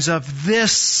sufferings of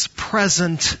this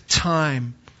present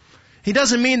time. He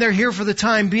doesn't mean they're here for the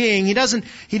time being. He doesn't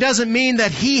mean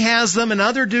that he has them and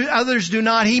others do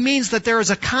not. He means that there is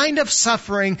a kind of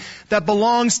suffering that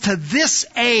belongs to this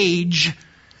age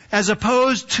as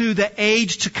opposed to the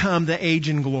age to come, the age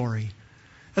in glory.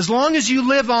 As long as you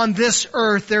live on this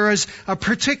earth, there is a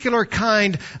particular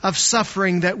kind of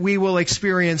suffering that we will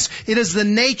experience. It is the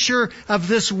nature of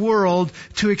this world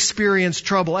to experience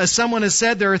trouble. As someone has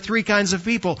said, there are three kinds of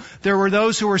people. There were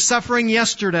those who were suffering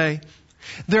yesterday.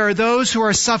 There are those who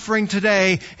are suffering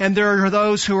today. And there are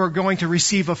those who are going to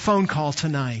receive a phone call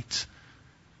tonight.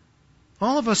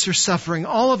 All of us are suffering.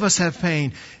 All of us have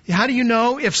pain. How do you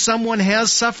know if someone has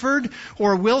suffered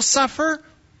or will suffer?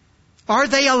 Are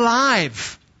they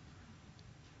alive?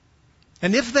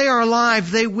 And if they are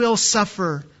alive, they will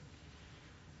suffer.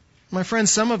 My friends,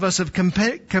 some of us have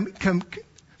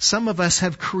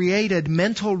created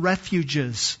mental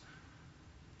refuges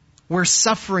where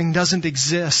suffering doesn't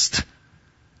exist.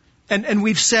 And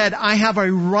we've said, I have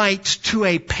a right to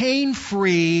a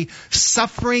pain-free,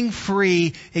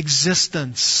 suffering-free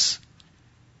existence.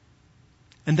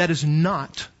 And that is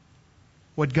not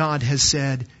what God has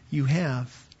said you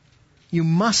have. You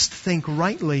must think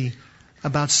rightly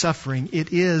about suffering.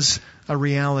 It is a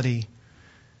reality.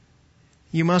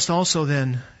 You must also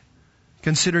then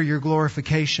consider your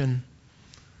glorification.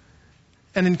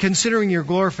 And in considering your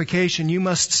glorification, you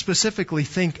must specifically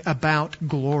think about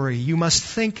glory. You must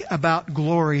think about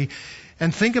glory.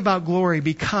 And think about glory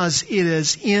because it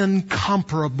is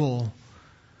incomparable.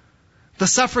 The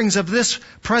sufferings of this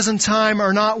present time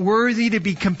are not worthy to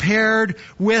be compared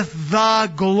with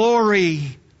the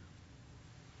glory.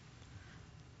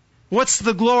 What's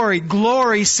the glory?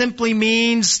 Glory simply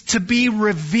means to be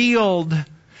revealed.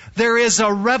 There is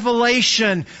a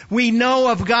revelation. We know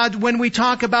of God. When we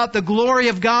talk about the glory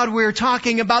of God, we're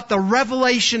talking about the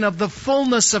revelation of the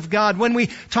fullness of God. When we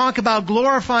talk about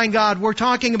glorifying God, we're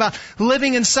talking about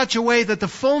living in such a way that the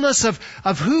fullness of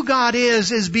who God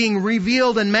is being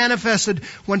revealed and manifested.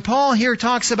 When Paul here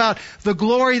talks about the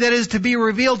glory that is to be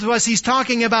revealed to us, he's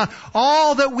talking about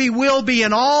all that we will be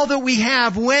and all that we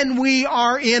have when we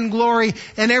are in glory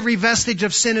and every vestige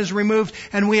of sin is removed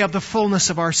and we have the fullness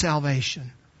of our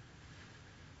salvation.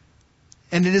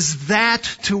 And it is that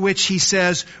to which he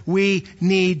says we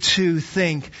need to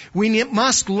think. We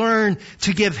must learn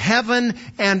to give heaven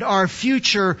and our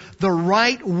future the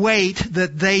right weight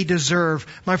that they deserve.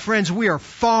 My friends, we are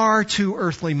far too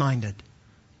earthly minded.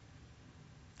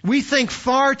 We think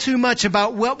far too much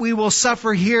about what we will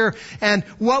suffer here and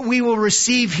what we will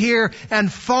receive here, and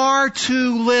far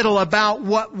too little about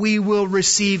what we will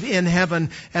receive in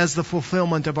heaven as the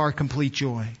fulfillment of our complete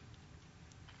joy.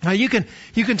 Now you can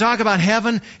talk about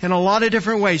heaven in a lot of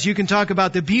different ways. You can talk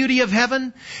about the beauty of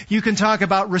heaven. You can talk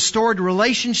about restored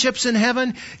relationships in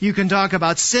heaven. You can talk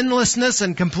about sinlessness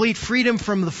and complete freedom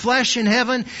from the flesh in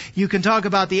heaven. You can talk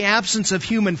about the absence of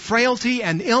human frailty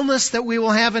and illness that we will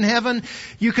have in heaven.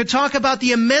 You could talk about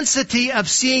the immensity of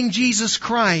seeing Jesus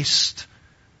Christ.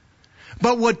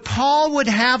 But what Paul would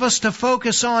have us to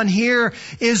focus on here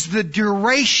is the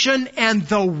duration and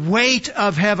the weight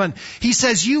of heaven. He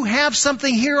says, you have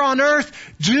something here on earth.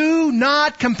 Do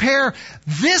not compare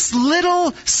this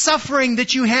little suffering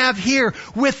that you have here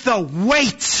with the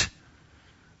weight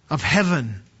of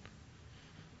heaven.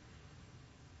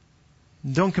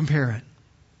 Don't compare it.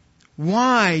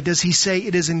 Why does he say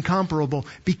it is incomparable?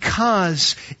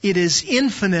 Because it is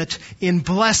infinite in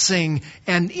blessing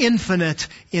and infinite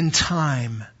in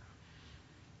time.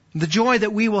 The joy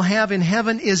that we will have in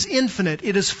heaven is infinite.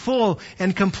 It is full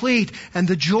and complete. And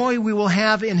the joy we will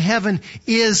have in heaven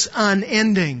is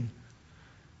unending.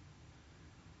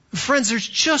 Friends, there's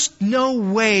just no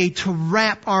way to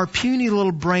wrap our puny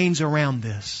little brains around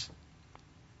this.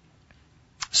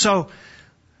 So,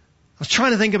 I was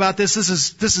trying to think about this.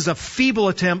 This is a feeble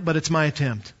attempt, but it's my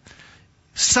attempt.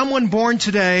 Someone born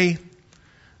today,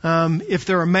 if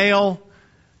they're a male,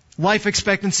 life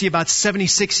expectancy about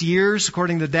 76 years,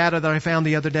 according to data that I found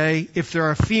the other day. If they're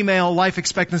a female, life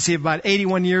expectancy of about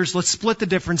 81 years. Let's split the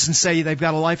difference and say they've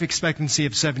got a life expectancy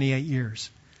of 78 years.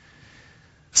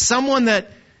 Someone that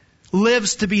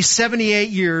lives to be 78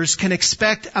 years can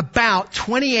expect about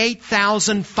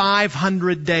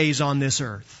 28,500 days on this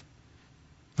earth.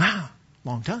 Wow,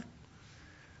 long time.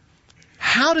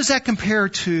 How does that compare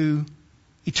to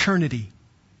eternity?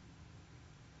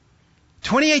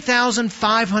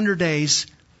 28,500 days.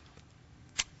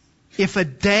 If a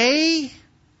day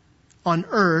on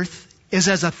earth is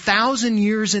as 1,000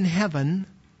 years in heaven,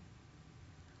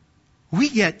 we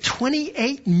get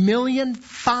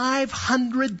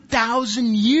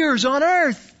 28,500,000 years on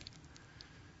earth.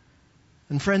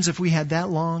 And friends, if we had that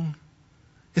long,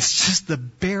 it's just the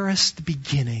barest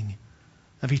beginning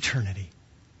of eternity.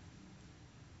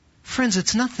 Friends,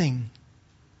 it's nothing.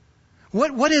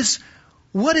 What is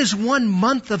 1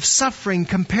 month of suffering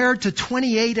compared to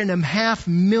 28.5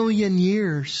 million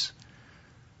years?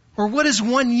 Or what is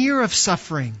 1 year of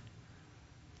suffering?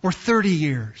 Or 30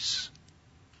 years?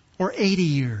 Or 80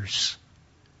 years?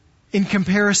 In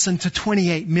comparison to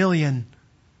 28 million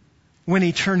when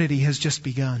eternity has just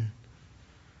begun.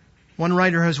 One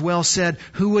writer has well said,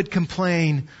 who would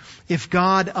complain if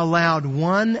God allowed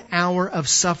 1 hour of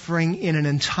suffering in an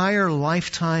entire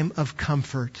lifetime of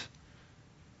comfort?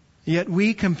 Yet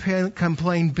we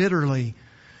complain bitterly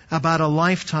about a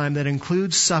lifetime that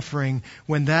includes suffering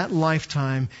when that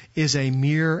lifetime is a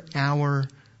mere hour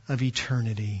of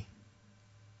eternity.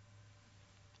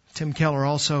 Tim Keller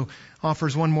also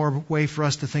offers one more way for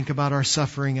us to think about our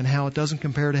suffering and how it doesn't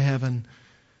compare to heaven.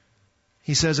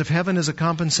 He says, if heaven is a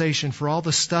compensation for all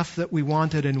the stuff that we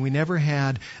wanted and we never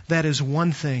had, that is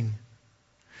one thing.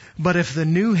 But if the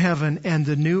new heaven and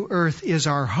the new earth is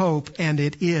our hope, and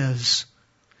it is,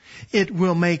 it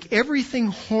will make everything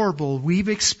horrible we've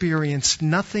experienced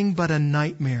nothing but a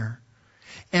nightmare.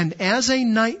 And as a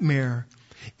nightmare,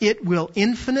 it will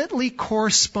infinitely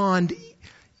correspondingly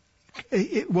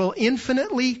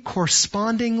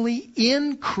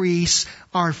increase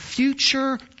our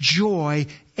future joy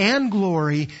and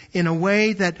glory in a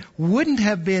way that wouldn't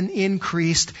have been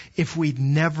increased if we'd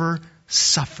never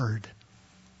suffered.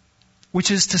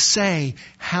 Which is to say,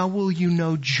 how will you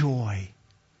know joy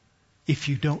if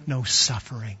you don't know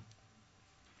suffering?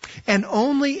 And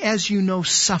only as you know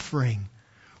suffering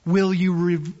will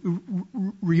you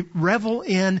revel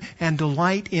in and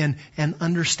delight in and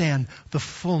understand the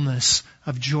fullness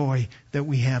of joy that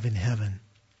we have in heaven.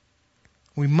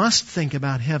 We must think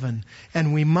about heaven,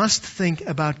 and we must think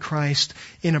about Christ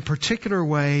in a particular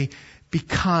way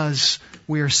because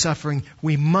we are suffering.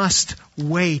 We must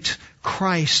weight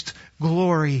Christ,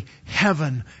 glory,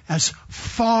 heaven as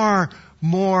far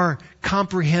more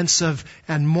comprehensive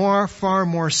and far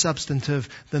more substantive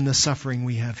than the suffering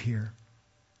we have here.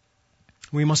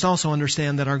 We must also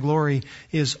understand that our glory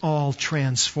is all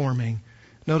transforming.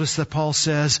 Notice that Paul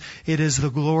says it is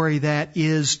the glory that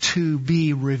is to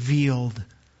be revealed.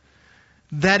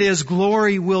 That is,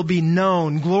 glory will be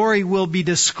known. Glory will be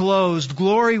disclosed.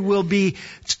 Glory will be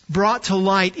brought to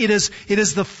light. It is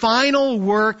the final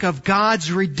work of God's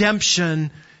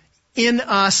redemption in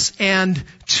us and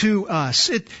to us.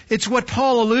 It's what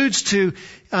Paul alludes to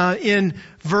in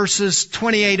verses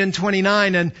 28 and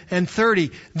 29 and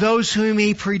 30. Those whom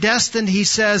he predestined, he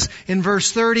says in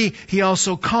verse 30, he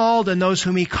also called, and those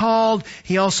whom he called,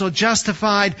 he also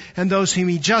justified, and those whom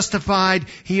he justified,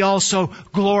 he also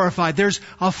glorified. There's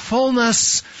a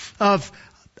fullness of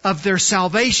their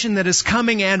salvation that is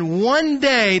coming, and one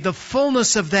day the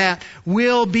fullness of that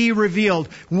will be revealed.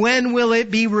 When will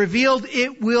it be revealed?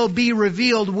 It will be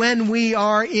revealed when we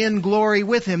are in glory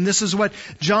with Him. This is what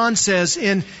John says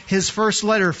in his first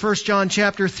letter, 1 John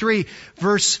chapter 3,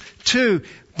 verse 2.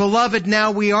 Beloved, now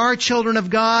we are children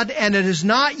of God, and it has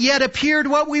not yet appeared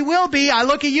what we will be. I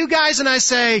look at you guys and I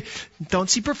say, don't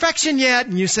see perfection yet.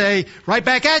 And you say, right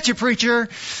back at you, preacher.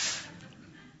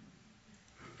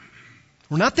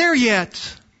 We're not there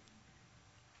yet.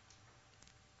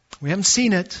 We haven't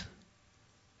seen it.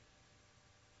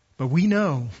 But we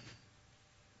know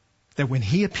that when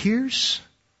He appears,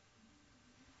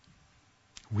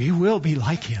 we will be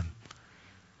like Him.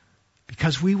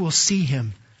 Because we will see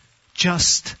Him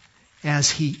just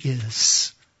as He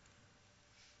is.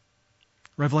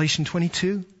 Revelation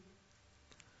 22.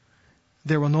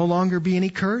 There will no longer be any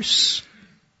curse.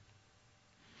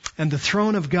 And the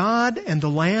throne of God and the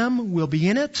Lamb will be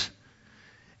in it.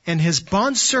 And His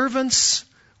bondservants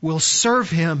will serve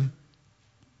Him.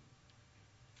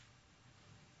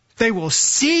 They will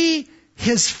see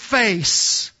His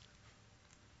face.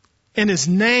 And His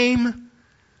name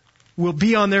will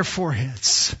be on their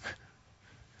foreheads.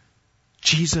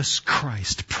 Jesus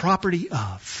Christ. Property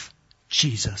of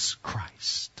Jesus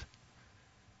Christ.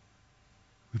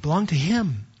 We belong to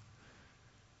Him.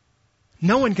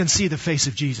 No one can see the face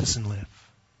of Jesus and live.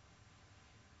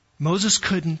 Moses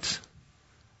couldn't.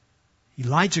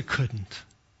 Elijah couldn't.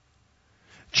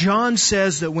 John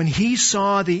says that when he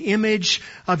saw the image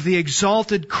of the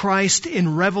exalted Christ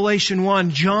in Revelation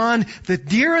 1, John, the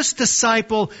dearest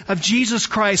disciple of Jesus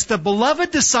Christ, the beloved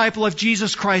disciple of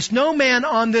Jesus Christ, no man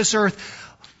on this earth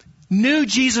knew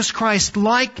Jesus Christ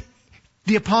like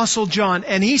the Apostle John.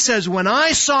 And he says, when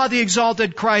I saw the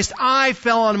exalted Christ, I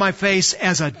fell on my face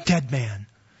as a dead man.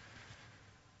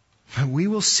 And we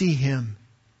will see Him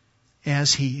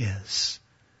as He is.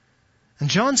 And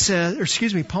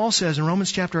Paul says in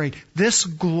Romans chapter 8, this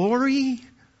glory,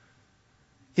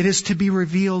 it is to be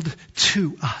revealed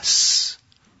to us.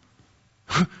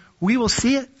 We will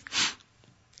see it.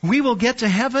 We will get to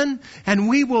heaven and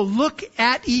we will look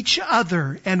at each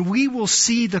other and we will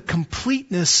see the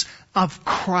completeness of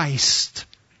Christ.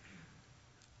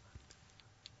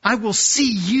 I will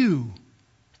see you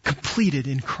completed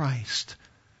in Christ.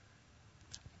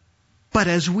 But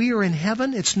as we are in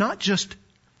heaven, it's not just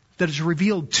that it's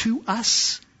revealed to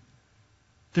us.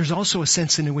 There's also a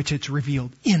sense in which it's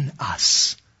revealed in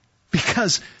us.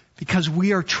 Because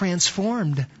we are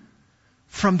transformed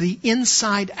from the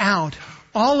inside out.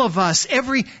 All of us,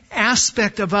 every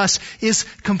aspect of us is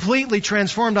completely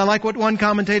transformed. I like what one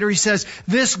commentator, he says,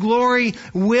 this glory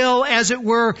will, as it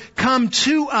were, come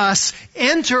to us,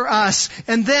 enter us,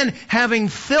 and then having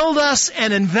filled us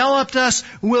and enveloped us,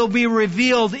 will be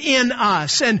revealed in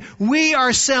us. And we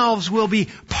ourselves will be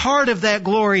part of that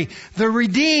glory. The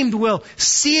redeemed will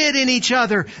see it in each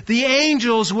other. The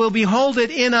angels will behold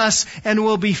it in us and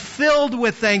will be filled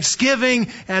with thanksgiving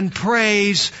and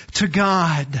praise to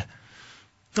God.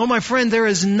 Oh, my friend, there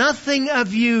is nothing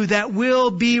of you that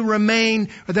will remain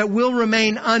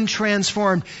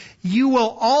untransformed. You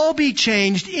will all be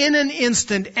changed in an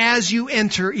instant as you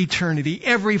enter eternity.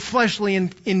 Every fleshly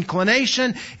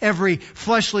inclination, every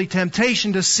fleshly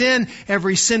temptation to sin,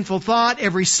 every sinful thought,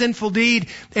 every sinful deed,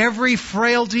 every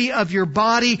frailty of your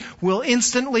body will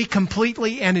instantly,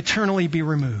 completely, and eternally be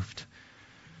removed.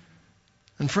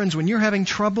 And friends, when you're having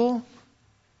trouble,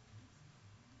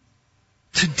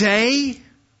 today,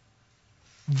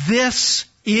 this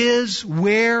is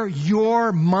where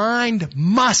your mind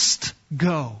must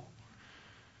go.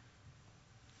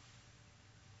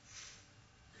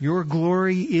 Your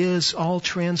glory is all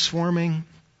transforming,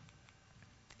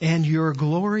 and your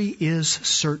glory is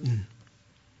certain.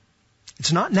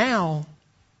 It's not now,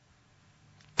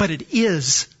 but it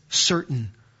is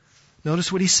certain. Notice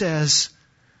what he says,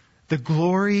 the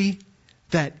glory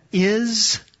that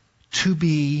is to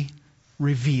be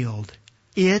revealed.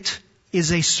 It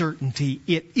is a certainty.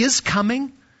 It is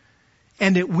coming,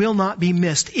 and it will not be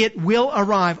missed. It will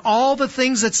arrive. All the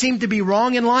things that seem to be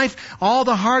wrong in life, all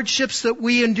the hardships that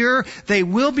we endure, they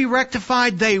will be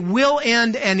rectified, they will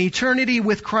end, and eternity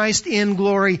with Christ in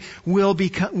glory will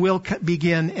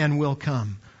begin and will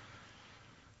come.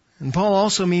 And Paul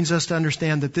also means us to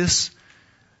understand that this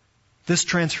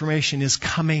transformation is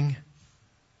coming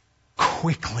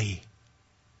quickly.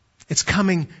 It's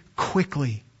coming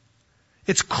quickly.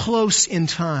 It's close in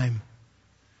time.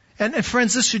 And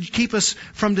friends, this should keep us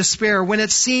from despair. When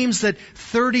it seems that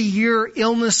 30-year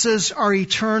illnesses are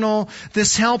eternal,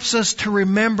 this helps us to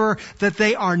remember that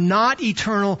they are not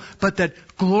eternal, but that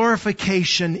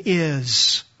glorification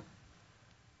is.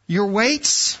 Your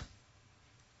weights,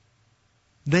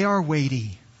 they are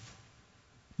weighty,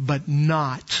 but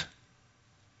not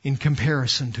in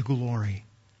comparison to glory.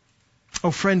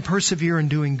 Oh, friend, persevere in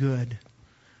doing good.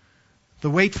 The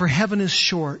wait for heaven is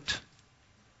short,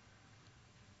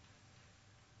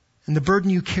 and the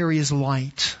burden you carry is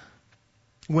light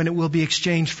when it will be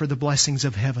exchanged for the blessings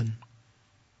of heaven.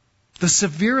 The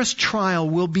severest trial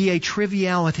will be a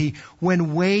triviality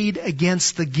when weighed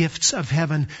against the gifts of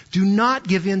heaven. Do not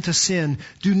give in to sin.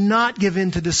 Do not give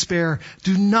in to despair.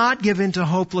 Do not give in to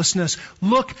hopelessness.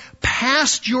 Look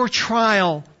past your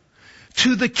trial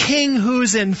to the King who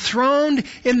is enthroned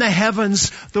in the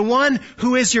heavens, the one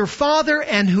who is your Father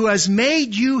and who has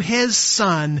made you His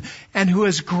Son and who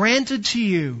has granted to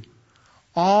you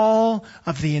all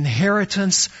of the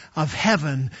inheritance of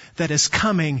heaven that is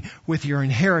coming with your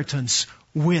inheritance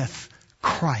with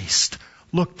Christ.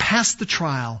 Look past the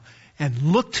trial and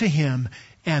look to Him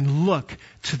and look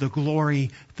to the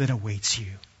glory that awaits you.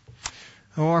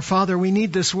 Oh, our Father, we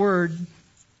need this word.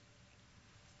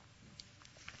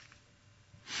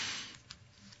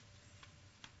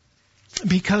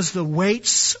 Because the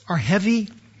weights are heavy,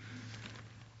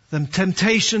 the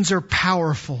temptations are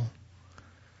powerful.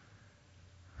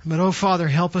 But, oh Father,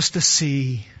 help us to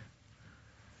see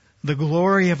the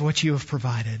glory of what you have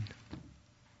provided.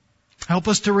 Help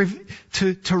us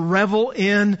to revel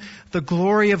in the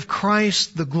glory of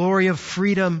Christ, the glory of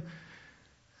freedom,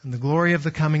 and the glory of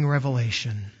the coming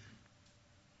revelation.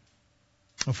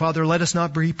 Oh, Father, let us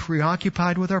not be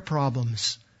preoccupied with our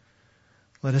problems.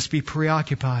 Let us be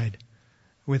preoccupied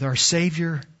with our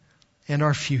Savior and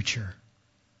our future.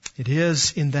 It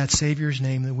is in that Savior's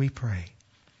name that we pray.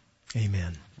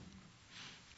 Amen.